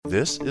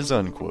This is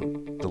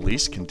Unquote, the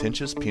least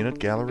contentious peanut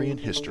gallery in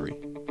history.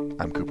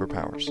 I'm Cooper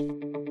Powers.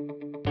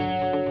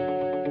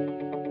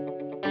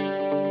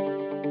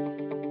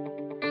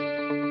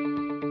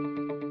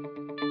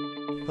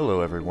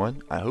 Hello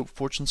everyone, I hope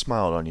fortune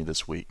smiled on you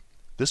this week.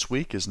 This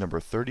week is number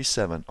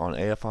 37 on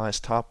AFI's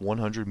Top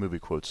 100 Movie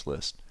Quotes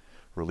list.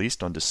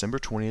 Released on December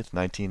 20th,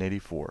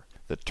 1984,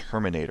 The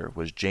Terminator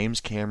was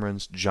James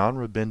Cameron's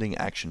genre-bending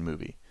action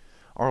movie.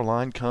 Our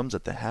line comes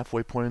at the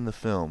halfway point in the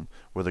film,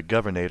 where the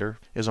Governator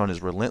is on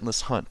his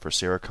relentless hunt for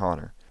Sarah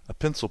Connor. A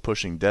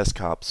pencil-pushing desk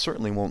cop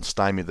certainly won't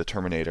stymie the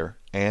Terminator,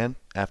 and,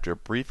 after a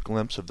brief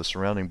glimpse of the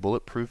surrounding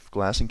bulletproof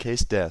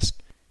glass-encased desk,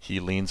 he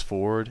leans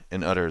forward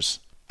and utters,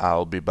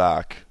 "I'll be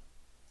back."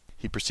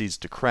 He proceeds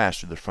to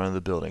crash through the front of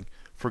the building,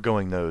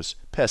 forgoing those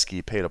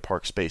pesky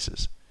pay-to-park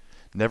spaces.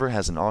 Never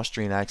has an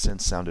Austrian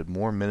accent sounded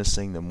more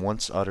menacing than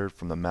once uttered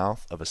from the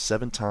mouth of a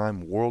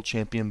seven-time world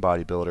champion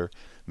bodybuilder,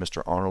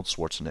 Mr. Arnold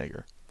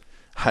Schwarzenegger.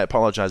 I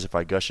apologize if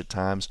I gush at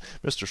times.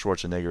 Mr.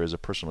 Schwarzenegger is a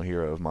personal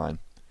hero of mine.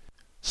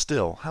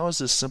 Still, how has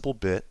this simple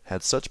bit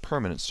had such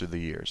permanence through the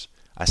years?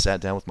 I sat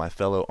down with my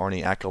fellow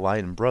Arnie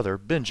acolyte and brother,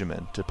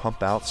 Benjamin, to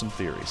pump out some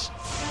theories.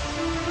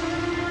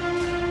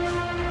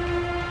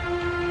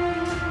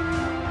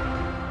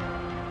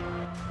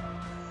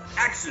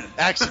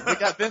 Action. We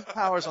got Ben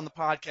Powers on the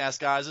podcast,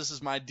 guys. This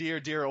is my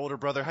dear older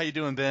brother. How you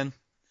doing, Ben?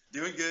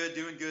 Doing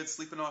good.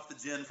 Sleeping off the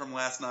gin from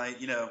last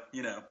night. You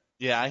know.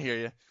 Yeah, I hear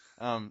you.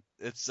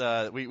 It's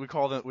we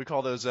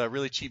call those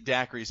really cheap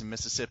daiquiris in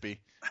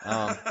Mississippi.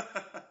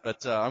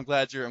 But I'm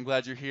glad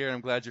you're here. And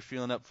I'm glad you're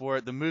feeling up for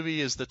it. The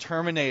movie is The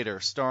Terminator,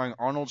 starring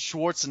Arnold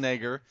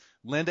Schwarzenegger,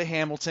 Linda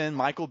Hamilton,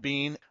 Michael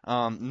Biehn.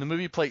 The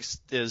movie takes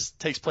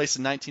place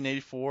in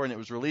 1984, and it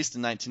was released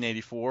in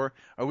 1984.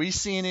 Are we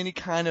seeing any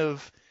kind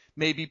of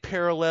maybe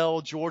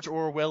parallel George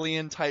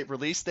Orwellian type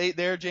release date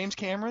there, James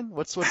Cameron?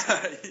 What's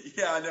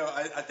Yeah, I know.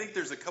 I think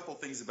there's a couple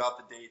things about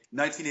the date.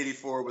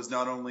 1984 was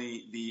not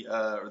only the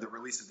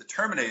release of The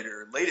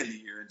Terminator late in the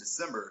year in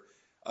December,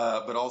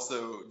 but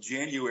also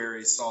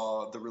January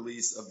saw the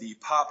release of the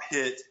pop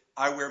hit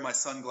I Wear My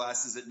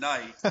Sunglasses at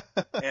Night.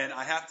 And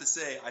I have to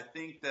say, I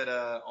think that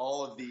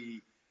all of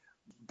the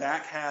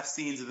back half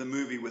scenes of the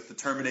movie with the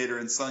Terminator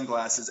and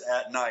sunglasses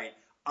at night,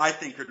 I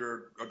think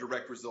are a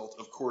direct result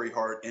of Corey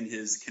Hart and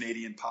his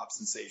Canadian pop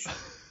sensation.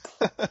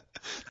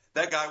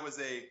 That guy was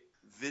a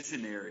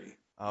visionary.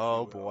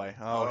 Oh, boy.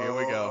 Oh, here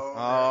we go.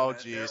 Oh,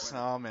 jeez.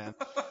 Oh, man.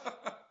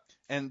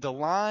 And the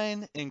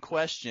line in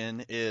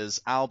question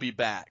is, "I'll be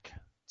back,"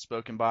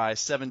 spoken by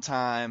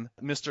seven-time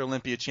Mr.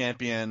 Olympia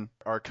champion,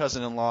 our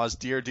cousin-in-law's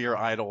dear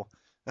idol,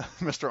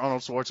 Mr.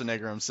 Arnold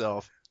Schwarzenegger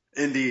himself.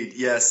 Indeed,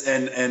 yes.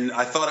 And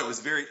I thought it was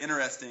very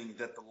interesting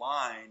that the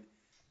line,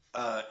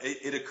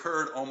 it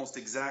occurred almost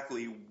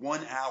exactly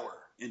 1 hour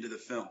into the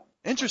film.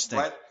 Interesting.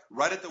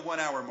 Right at the 1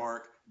 hour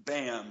mark,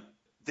 bam,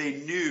 they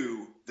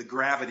knew the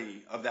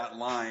gravity of that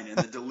line and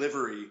the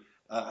delivery.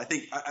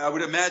 I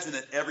would imagine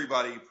that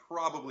everybody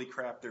probably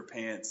crapped their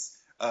pants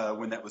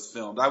when that was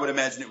filmed. I would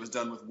imagine it was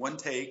done with one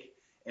take,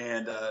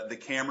 and the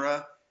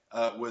camera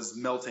was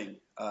melting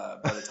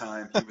by the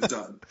time he was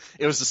done.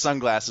 It was the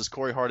sunglasses,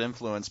 Corey Hart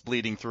influence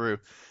bleeding through.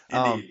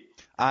 Indeed.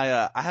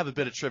 I have a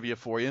bit of trivia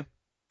for you.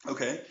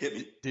 Okay, hit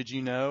me. Did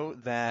you know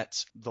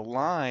that the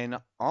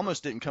line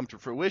almost didn't come to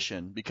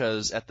fruition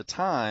because at the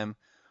time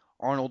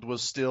Arnold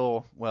was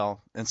still,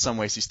 well, in some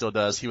ways he still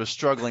does, he was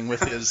struggling with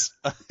his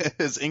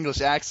his English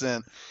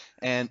accent,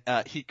 and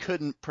he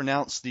couldn't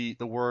pronounce the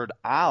word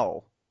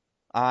 "owl,"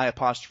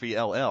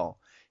 I''LL.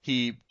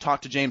 He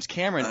talked to James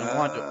Cameron and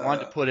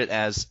wanted to put it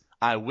as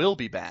 "I will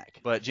be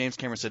back," but James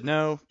Cameron said,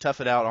 "No, tough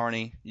it out,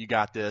 Arnie, you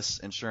got this,"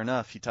 and sure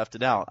enough, he toughed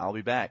it out. "I'll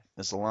be back."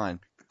 That's the line.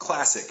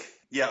 Classic.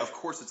 Yeah, of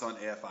course it's on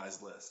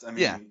AFI's list. I mean,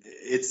 yeah.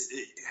 It's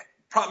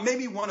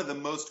maybe one of the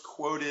most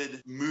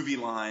quoted movie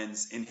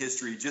lines in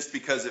history just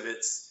because of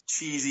its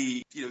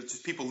cheesy,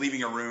 just people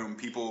leaving a room,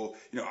 people,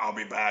 "I'll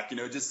be back,"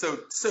 just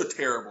so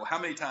terrible. How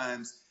many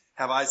times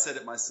have I said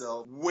it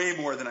myself? Way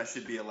more than I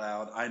should be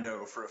allowed, I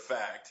know for a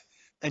fact.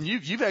 And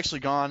you've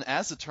actually gone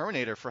as the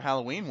Terminator for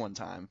Halloween one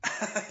time.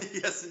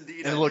 Yes,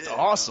 indeed. And it looked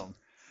awesome.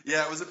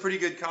 Yeah, it was a pretty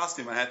good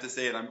costume, I have to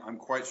say it. I'm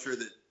quite sure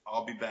that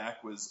 "I'll be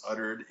back" was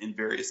uttered in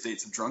various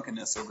states of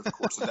drunkenness over the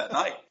course of that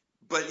night.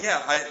 But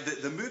yeah,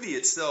 the movie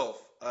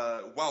itself,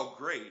 while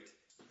great,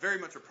 very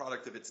much a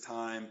product of its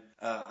time.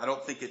 I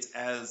don't think it's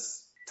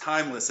as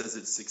timeless as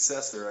its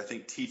successor. I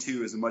think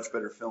T2 is a much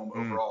better film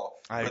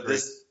overall. I agree.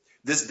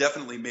 This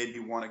definitely made me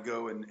want to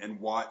go and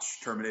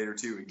watch Terminator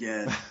 2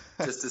 again,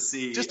 just to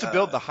see. Just to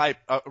build the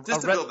hype.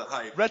 Build the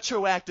hype.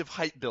 Retroactive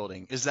hype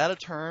building. Is that a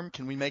term?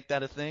 Can we make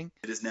that a thing?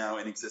 It is now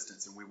in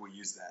existence, and we will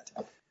use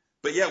that.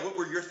 But yeah, what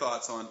were your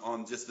thoughts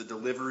on just the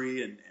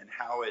delivery and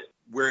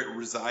where it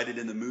resided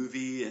in the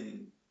movie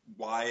and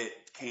why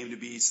it came to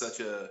be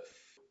such a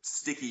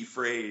sticky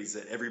phrase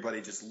that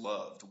everybody just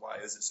loved? Why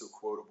is it so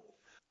quotable?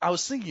 I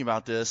was thinking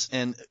about this,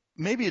 and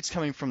maybe it's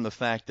coming from the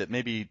fact that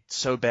maybe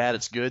so bad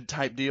it's good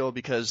type deal,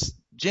 because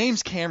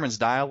James Cameron's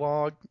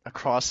dialogue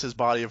across his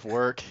body of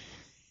work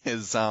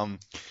is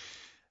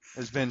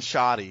has been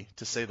shoddy,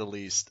 to say the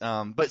least.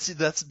 But see,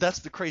 that's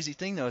the crazy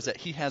thing, though, is that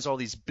he has all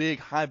these big,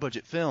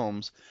 high-budget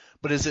films,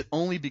 but is it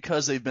only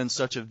because they've been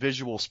such a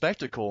visual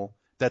spectacle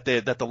that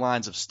the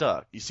lines have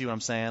stuck? You see what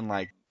I'm saying?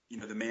 Like,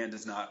 The man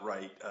does not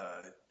write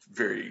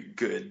very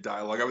good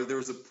dialogue. There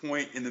was a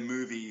point in the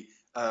movie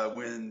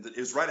when it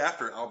was right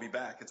after I'll Be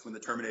Back. It's when the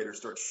Terminator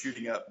starts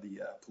shooting up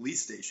the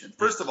police station.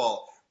 First of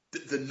all,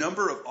 the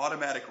number of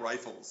automatic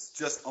rifles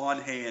just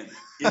on hand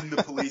in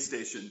the police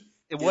station.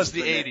 it was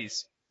the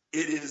 80s.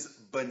 It is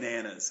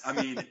bananas. I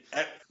mean,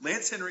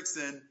 Lance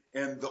Henriksen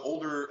and the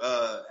older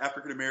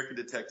African-American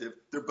detective,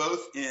 they're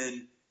both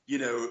in,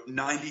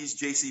 90s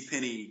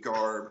JCPenney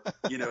garb.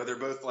 They're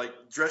both like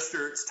dress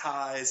shirts,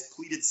 ties,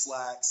 pleated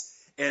slacks.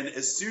 And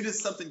as soon as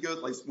something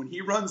goes, like when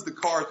he runs the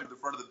car through the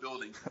front of the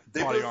building,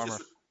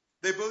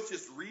 they both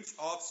just reach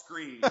off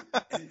screen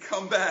and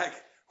come back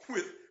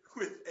with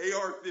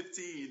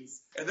AR-15s.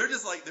 And they're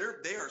just like,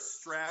 they are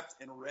strapped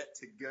and ready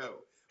to go.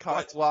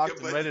 Cocked,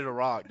 locked, and ready to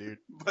rock, dude.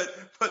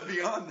 But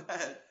beyond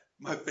that,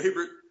 my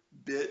favorite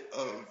bit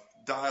of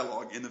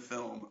dialogue in the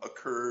film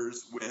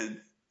occurs when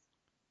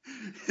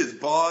his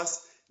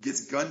boss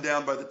gets gunned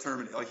down by the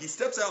Terminator. Like, he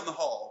steps out in the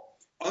hall,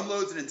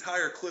 unloads an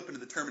entire clip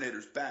into the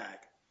Terminator's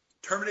back.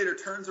 Terminator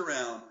turns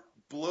around,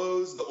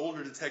 blows the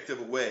older detective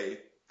away,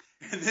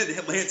 and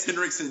then Lance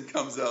Henriksen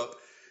comes up,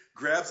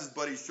 grabs his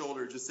buddy's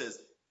shoulder, just says,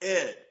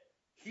 "Ed."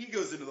 He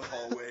goes into the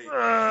hallway.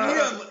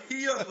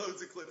 He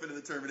unloads a clip into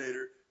the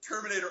Terminator.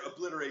 Terminator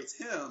obliterates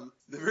him.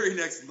 The very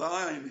next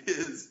line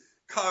is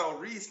Kyle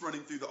Reese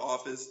running through the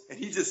office, and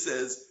he just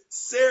says,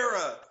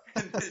 "Sarah."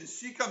 And then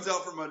she comes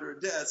out from under a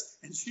desk,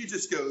 and she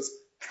just goes,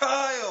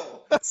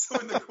 "Kyle." So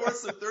in the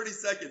course of 30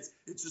 seconds,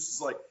 it just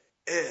is like,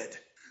 "Ed,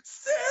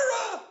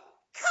 Sarah,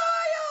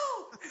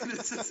 Kyle." And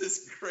it's just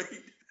this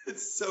great,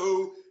 it's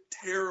so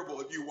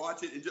terrible if you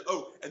watch it.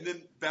 And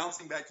then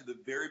bouncing back to the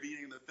very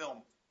beginning of the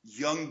film,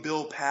 young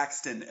Bill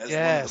Paxton as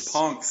one of the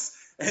punks.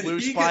 And blue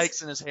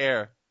spikes in his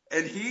hair.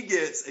 And he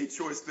gets a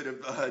choice bit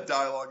of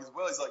dialogue as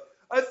well. He's like,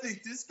 "I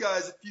think this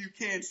guy's a few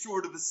cans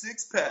short of a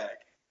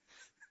six-pack."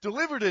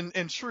 Delivered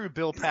in true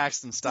Bill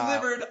Paxton style.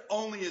 Delivered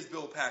only as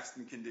Bill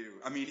Paxton can do.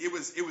 I mean, it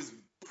was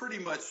pretty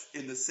much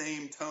in the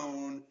same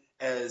tone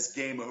as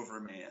Game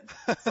Over Man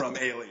from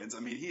Aliens. I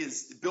mean,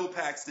 Bill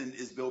Paxton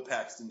is Bill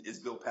Paxton is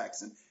Bill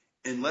Paxton,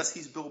 unless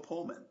he's Bill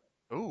Pullman.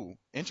 Ooh,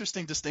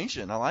 interesting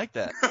distinction. I like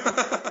that.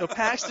 So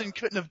Paxton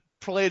couldn't have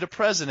played a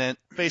president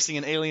facing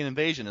an alien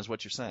invasion, is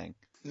what you're saying.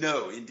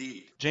 No,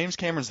 indeed. James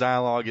Cameron's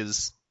dialogue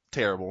is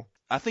terrible.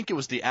 I think it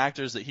was the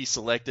actors that he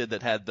selected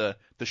that had the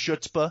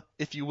chutzpah,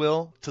 if you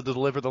will, to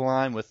deliver the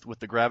line with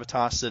the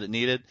gravitas that it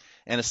needed.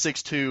 And a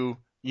 6'2",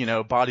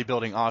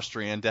 bodybuilding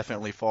Austrian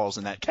definitely falls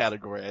in that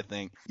category, I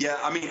think. Yeah,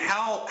 I mean,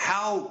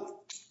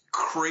 how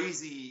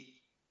crazy,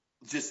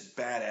 just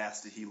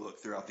badass did he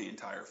look throughout the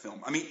entire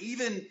film? I mean,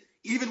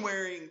 even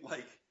wearing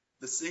like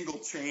the single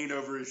chain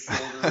over his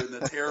shoulder and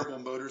the terrible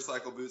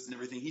motorcycle boots and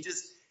everything, he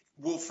just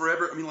will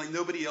forever. I mean, like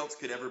nobody else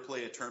could ever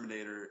play a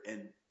Terminator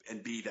and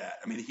be that.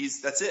 I mean,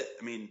 that's it.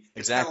 I mean,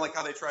 it's kind of like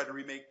how they tried to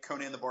remake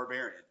Conan the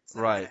Barbarian. It's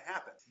not going to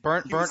happen.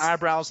 Burnt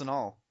eyebrows and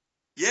all.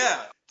 Yeah.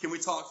 Can we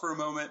talk for a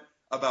moment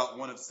about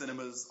one of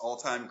cinema's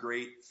all-time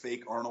great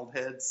fake Arnold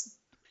heads?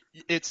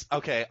 It's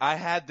okay. I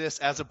had this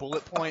as a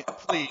bullet point.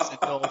 Please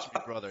indulge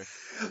me, brother.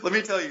 Let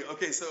me tell you.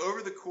 Okay, so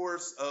over the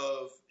course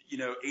of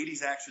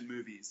 80s action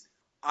movies,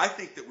 I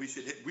think that we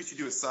should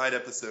do a side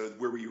episode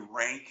where we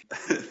rank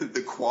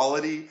the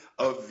quality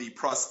of the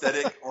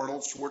prosthetic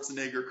Arnold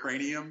Schwarzenegger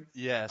cranium.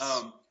 Yes.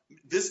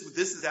 This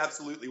is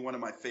absolutely one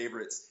of my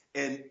favorites,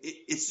 and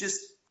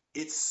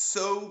it's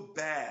so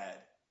bad.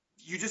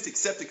 You just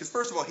accept it because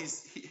first of all,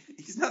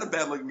 he's not a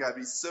bad looking guy, but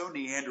he's so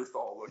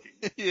Neanderthal looking.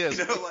 He is.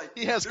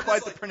 He has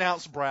quite the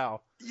pronounced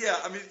brow. Yeah,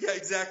 I mean, yeah,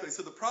 exactly.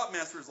 So the prop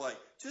master is like,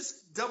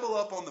 just double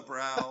up on the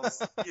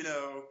brows.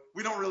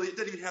 We don't really. It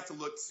doesn't even have to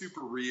look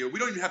super real. We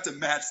don't even have to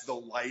match the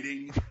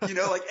lighting.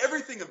 Like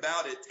everything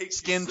about it takes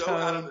skin you so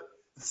tone. out of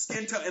the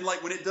skin tone. And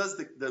like when it does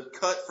the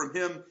cut from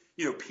him,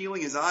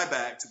 peeling his eye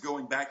back to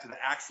going back to the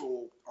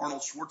actual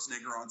Arnold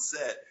Schwarzenegger on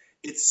set.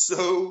 It's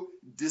so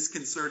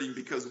disconcerting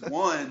because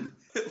one,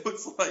 it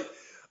looks like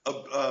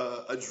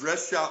a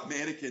dress shop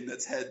mannequin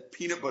that's had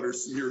peanut butter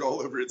smeared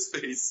all over its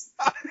face.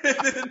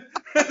 and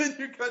then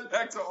you cut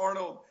back to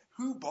Arnold.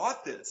 Who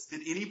bought this?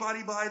 Did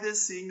anybody buy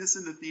this, seeing this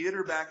in the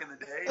theater back in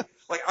the day?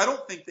 Like, I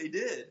don't think they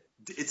did.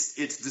 It's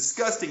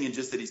disgusting in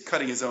just that he's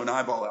cutting his own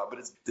eyeball out, but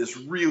it's this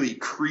really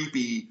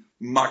creepy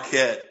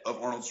maquette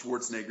of Arnold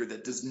Schwarzenegger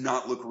that does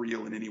not look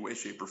real in any way,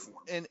 shape, or form.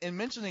 And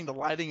mentioning the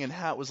lighting and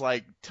how it was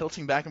like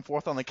tilting back and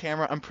forth on the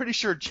camera, I'm pretty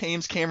sure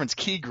James Cameron's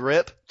key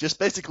grip just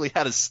basically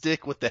had a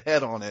stick with the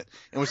head on it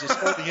and was just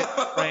holding it in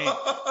the frame,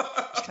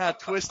 just kind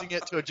of twisting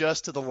it to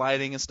adjust to the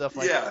lighting and stuff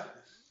like that.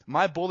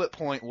 My bullet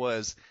point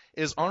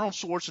is Arnold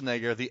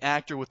Schwarzenegger the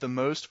actor with the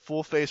most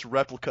full-face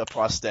replica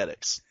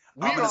prosthetics?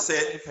 I'm going to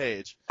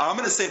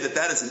say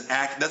that is an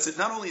act.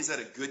 Not only is that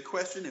a good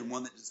question and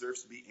one that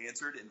deserves to be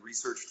answered and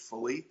researched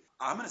fully.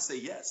 I'm going to say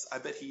yes. I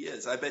bet he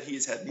is. I bet he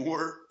has had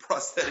more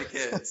prosthetic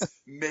heads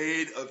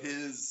made of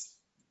his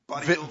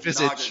bodybuilt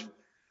Visage.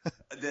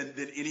 noggin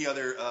than any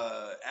other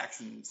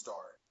action star.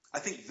 I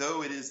think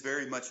though it is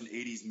very much an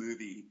 80s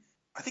movie,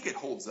 I think it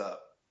holds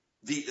up.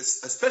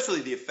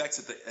 Especially the effects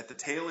at the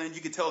tail end,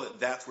 you could tell that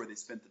that's where they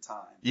spent the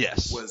time.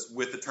 Yes. Was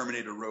with the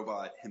Terminator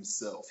robot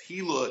himself.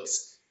 He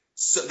looks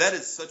so, that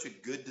is such a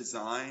good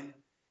design.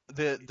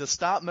 The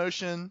stop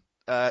motion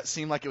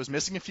seemed like it was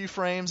missing a few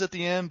frames at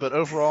the end, but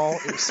overall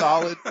it was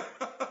solid.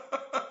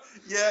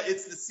 Yeah,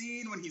 it's the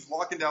scene when he's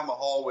walking down the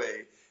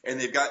hallway and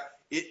they've got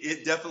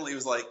it definitely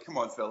was like, come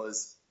on,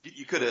 fellas.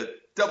 You could have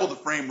doubled the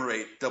frame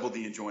rate, doubled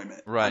the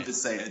enjoyment. Right. I'm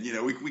just saying,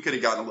 we could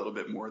have gotten a little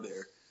bit more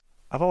there.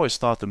 I've always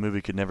thought the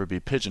movie could never be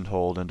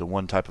pigeonholed into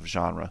one type of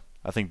genre.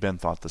 I think Ben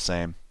thought the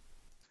same.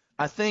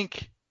 I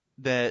think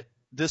that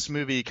this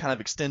movie kind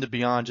of extended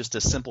beyond just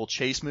a simple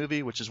chase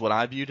movie, which is what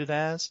I viewed it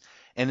as.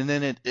 And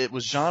then it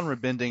was genre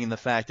bending in the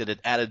fact that it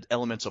added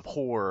elements of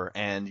horror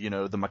and,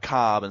 the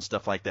macabre and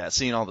stuff like that.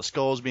 Seeing all the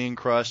skulls being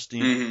crushed.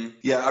 Mm-hmm.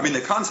 Yeah, I mean,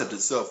 the concept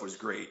itself was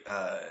great.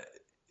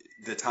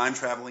 The time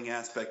traveling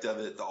aspect of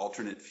it, the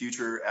alternate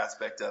future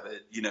aspect of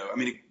it,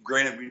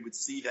 granted, we would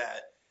see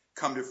that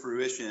come to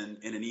fruition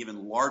in an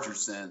even larger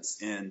sense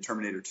in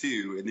Terminator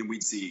 2, and then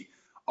we'd see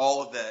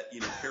all of that,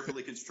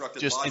 carefully constructed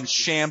just logic in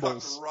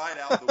shambles stuck right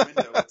out the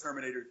window with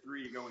Terminator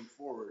 3 going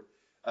forward.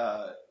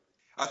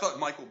 I thought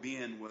Michael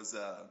Biehn was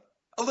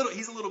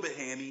he's a little bit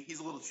hammy,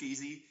 he's a little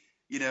cheesy,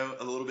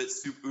 a little bit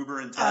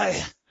uber intense.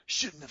 I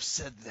shouldn't have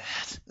said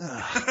that.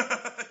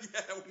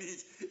 Yeah, when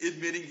he's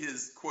admitting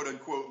his quote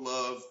unquote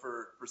love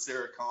for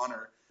Sarah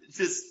Connor,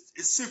 it's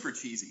super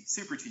cheesy,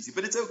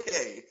 but it's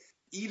okay.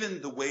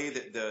 Even the way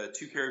that the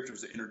two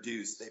characters are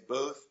introduced, they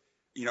both,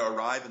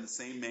 arrive in the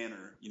same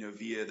manner,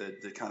 via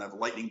the kind of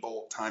lightning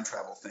bolt time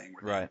travel thing.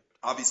 Right.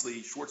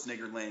 Obviously,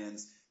 Schwarzenegger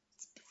lands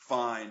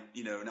fine,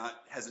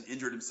 hasn't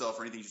injured himself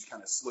or anything, just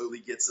kind of slowly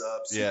gets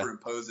up,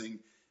 superimposing.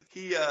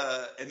 He,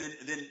 and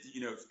then,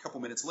 a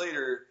couple minutes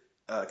later,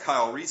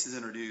 Kyle Reese is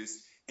introduced,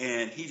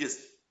 and he just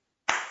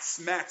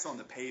smacks on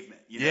the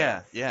pavement.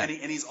 Yeah. And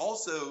he's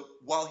also,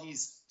 while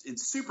he's in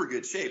super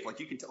good shape, like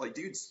you can tell, like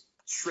dude's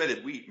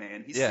shredded wheat,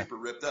 man. He's super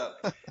ripped up,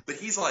 but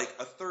he's like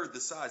a third the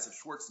size of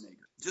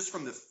Schwarzenegger, just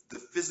from the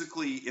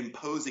physically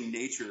imposing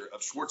nature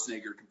of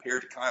Schwarzenegger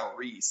compared to Kyle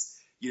Reese.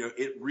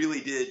 It really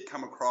did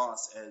come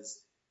across as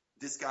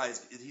this guy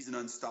he's an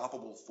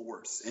unstoppable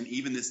force. And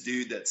even this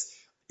dude that's,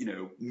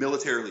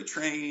 militarily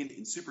trained,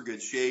 in super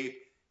good shape,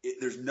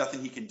 there's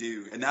nothing he can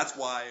do. And that's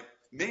why,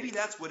 maybe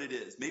that's what it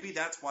is. Maybe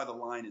that's why the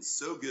line is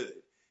so good.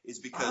 Is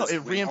because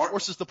it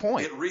reinforces the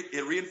point.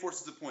 It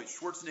reinforces the point.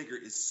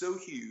 Schwarzenegger is so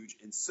huge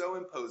and so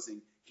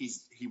imposing.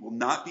 He will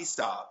not be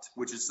stopped,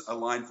 which is a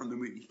line from the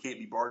movie. He can't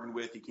be bargained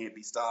with. He can't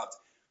be stopped.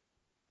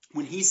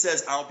 When he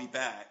says, "I'll be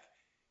back,"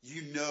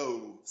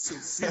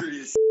 some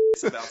serious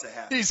is about to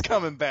happen. He's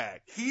coming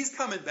back. He's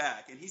coming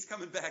back, and he's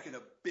coming back in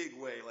a big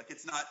way. Like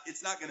it's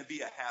not going to be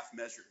a half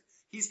measure.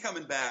 He's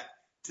coming back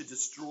to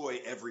destroy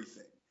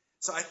everything.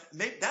 So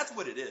that's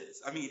what it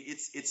is. I mean,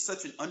 it's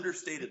such an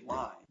understated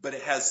line, but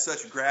it has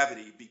such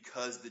gravity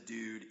because the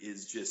dude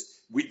is just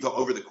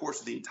over the course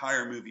of the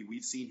entire movie,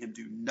 we've seen him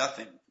do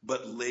nothing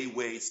but lay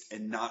waste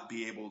and not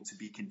be able to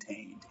be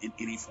contained in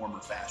any form or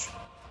fashion.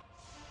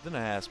 Then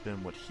I asked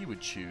Ben what he would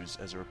choose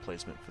as a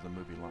replacement for the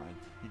movie line.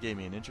 He gave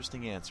me an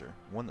interesting answer,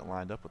 one that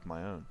lined up with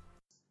my own.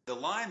 The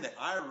line that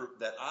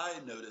I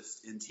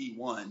noticed in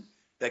T1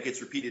 that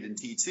gets repeated in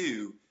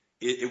T2,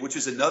 which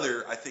is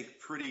another, I think,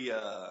 pretty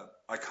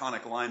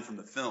iconic line from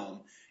the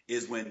film,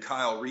 is when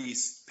Kyle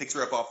Reese picks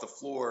her up off the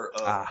floor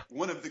of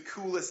one of the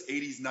coolest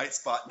 80s night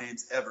spot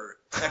names ever,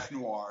 Tech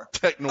Noir.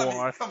 Tech Noir.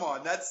 I mean, come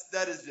on, that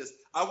is just,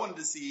 I wanted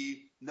to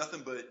see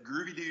nothing but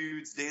groovy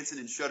dudes dancing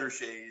in shutter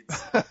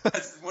shades. I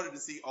just wanted to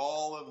see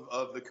all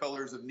of the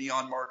colors of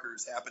neon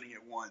markers happening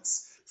at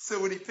once.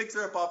 So when he picks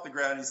her up off the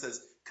ground, he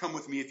says, "Come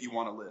with me if you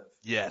want to live."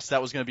 Yes,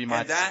 that was going to be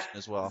my decision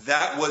as well.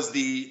 That was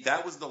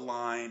the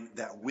line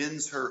that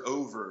wins her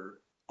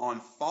over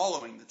on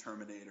following the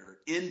Terminator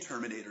in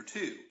Terminator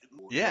 2.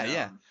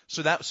 Yeah.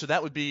 So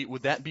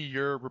would that be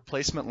your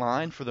replacement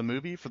line for the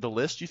movie, for the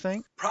list, you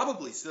think?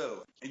 Probably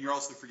so. And you're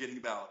also forgetting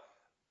about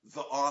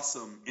the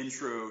awesome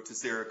intro to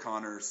Sarah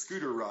Connor's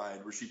scooter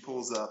ride, where she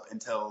pulls up and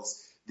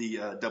tells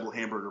the double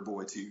hamburger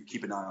boy to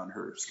keep an eye on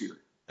her scooter.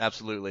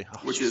 Absolutely.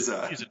 She's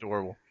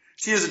adorable.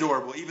 She is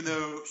adorable, even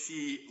though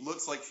she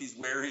looks like she's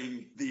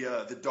wearing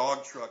the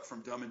dog truck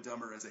from Dumb and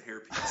Dumber as a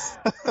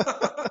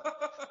hairpiece.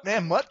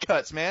 Man, mutt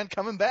cuts, man,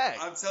 coming back.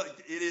 I'm telling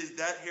you, it is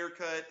that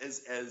haircut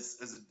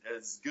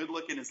as good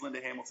looking as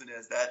Linda Hamilton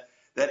is.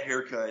 That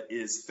haircut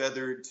is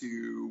feathered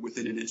to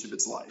within an inch of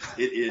its life.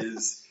 It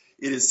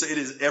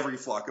is every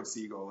flock of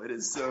seagull. It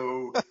is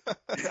so.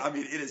 I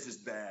mean, it is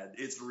just bad.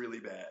 It's really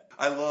bad.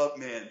 I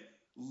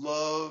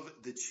love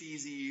the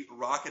cheesy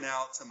rocking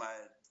out to my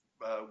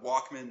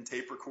Walkman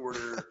tape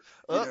recorder.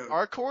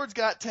 Our cords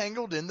got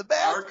tangled in the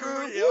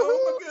bathroom.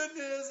 Oh my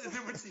goodness! And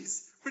then when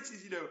she's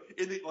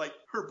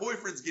her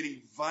boyfriend's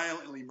getting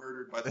violently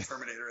murdered by the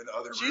Terminator in the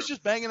other room. She's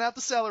just banging out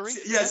the celery.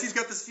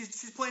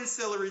 She's playing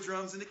celery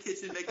drums in the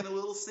kitchen, making a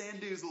little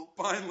sandoozle.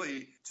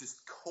 Finally, just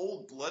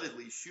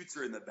cold-bloodedly shoots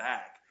her in the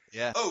back.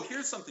 Yeah. Oh,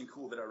 here's something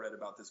cool that I read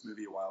about this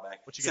movie a while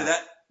back. What you got? So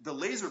that the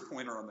laser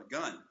pointer on the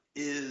gun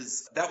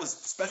that was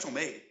special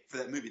made for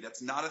that movie.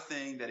 That's not a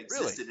thing that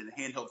existed in a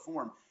handheld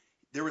form.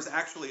 There was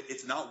actually,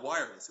 it's not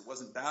wireless. It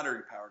wasn't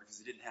battery powered because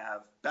it didn't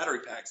have battery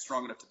packs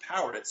strong enough to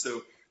power it.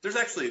 So there's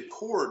actually a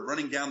cord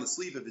running down the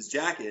sleeve of his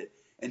jacket,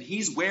 and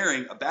he's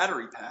wearing a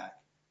battery pack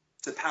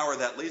to power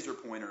that laser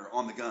pointer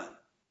on the gun.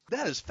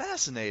 That is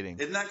fascinating.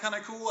 Isn't that kind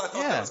of cool? I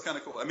thought that was kind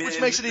of cool. I mean,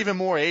 which makes it even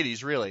more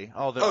 80s, really.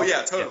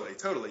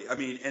 Totally. I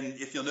mean, and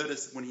if you'll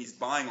notice when he's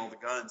buying all the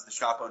guns, the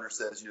shop owner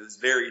says, this is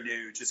very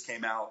new, just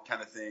came out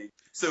kind of thing.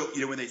 So,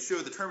 when they show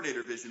the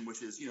Terminator vision,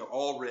 which is,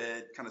 all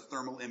red, kind of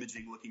thermal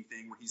imaging looking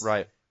thing where he's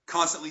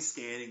constantly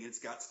scanning, and it's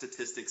got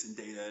statistics and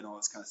data and all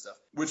this kind of stuff,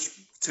 which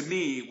to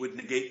me would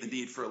negate the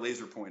need for a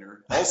laser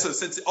pointer. Also,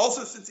 since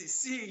he's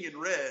seeing in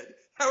red,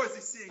 how is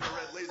he seeing a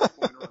red laser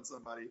pointer on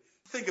somebody?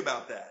 Think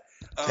about that.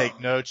 Take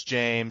notes,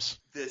 James.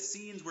 The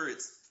scenes where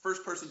it's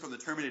first person from the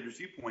Terminator's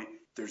viewpoint,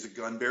 there's a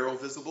gun barrel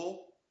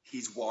visible.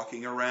 He's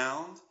walking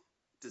around.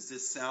 Does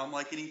this sound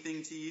like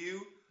anything to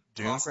you?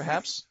 Doom,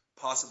 perhaps?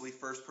 Possibly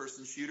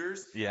first-person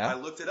shooters. Yeah. I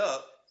looked it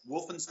up.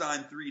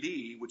 Wolfenstein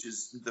 3D, which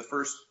is the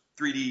first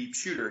 3D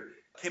shooter,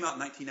 came out in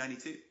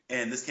 1992,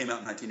 and this came out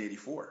in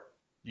 1984.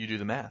 You do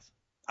the math.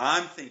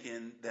 I'm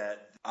thinking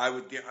that I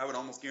would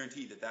almost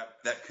guarantee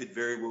that could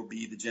very well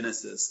be the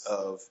genesis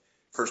of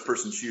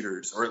first-person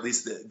shooters, or at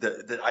least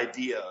the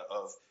idea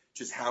of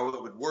just how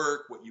it would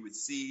work, what you would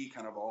see,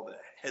 kind of all the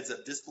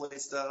heads-up display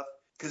stuff,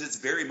 because it's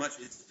very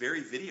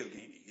video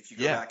gaming if you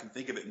go back and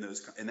think of it in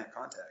that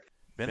context.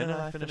 Ben and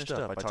I finished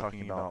up by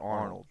talking about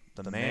Arnold,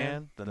 the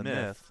man, the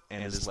myth,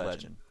 and his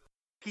legend.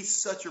 He's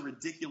such a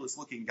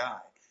ridiculous-looking guy.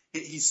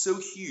 He's so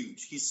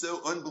huge. He's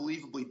so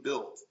unbelievably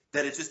built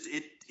that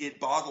it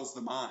boggles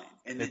the mind.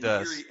 And then it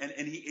does.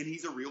 And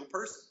he's a real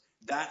person.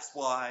 That's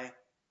why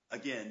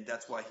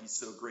he's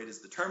so great as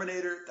the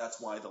Terminator. That's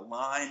why the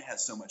line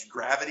has so much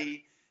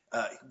gravity.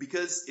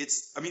 Because it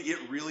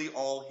really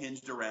all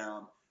hinged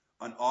around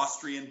an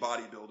Austrian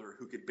bodybuilder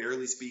who could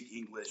barely speak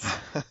English.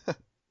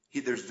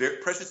 There's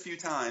precious few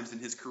times in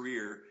his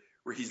career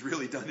where he's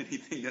really done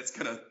anything that's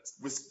going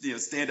to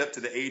stand up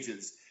to the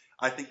ages.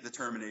 I think the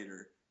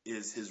Terminator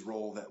is his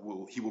role that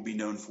he will be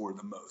known for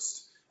the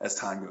most as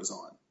time goes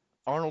on.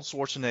 Arnold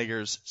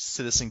Schwarzenegger's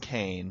Citizen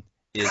Kane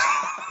is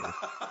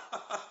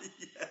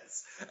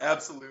yes,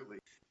 absolutely.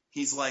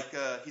 He's like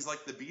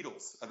the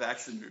Beatles of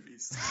action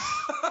movies.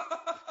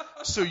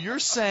 So you're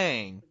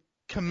saying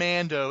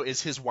Commando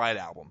is his White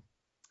Album?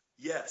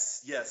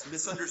 Yes.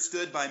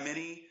 Misunderstood by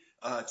many,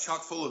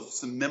 chock full of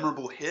some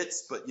memorable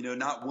hits, but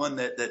not one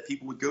that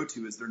people would go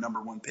to as their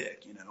number one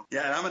pick.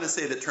 Yeah, and I'm going to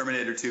say that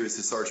Terminator 2 is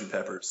his Sgt.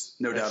 Pepper's,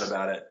 no doubt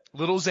about it.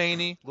 Little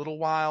zany, little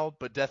wild,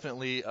 but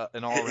definitely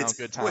an all-around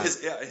good time. Well, his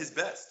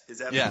best,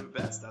 his absolute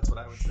best. That's what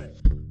I would say.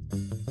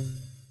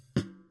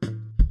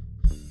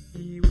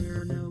 He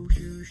wear no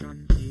shoes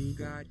on. He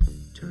got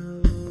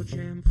toe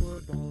jam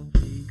football.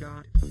 He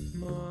got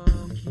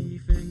monkey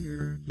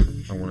finger.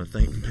 I want to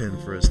thank Ben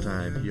for his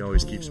time. He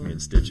always keeps me in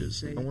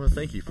stitches. I want to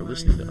thank you for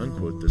listening to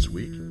Unquote this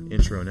week.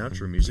 Intro and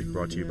outro music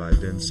brought to you by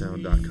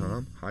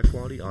bensound.com.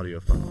 High-quality audio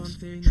files.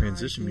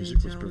 Transition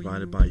music was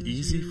provided by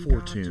Easy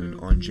Fortune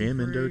on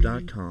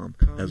jamendo.com,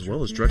 as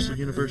well as Drexel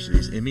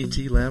University's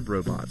MET Lab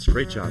Robots.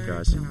 Great job,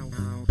 guys.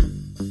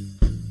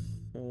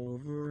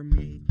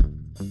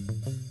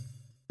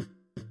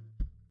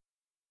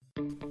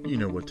 You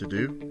know what to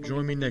do.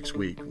 Join me next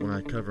week when I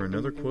cover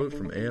another quote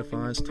from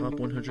AFI's Top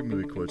 100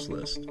 Movie Quotes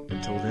list.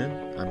 Until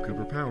then, I'm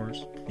Cooper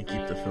Powers, and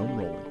keep the film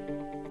rolling.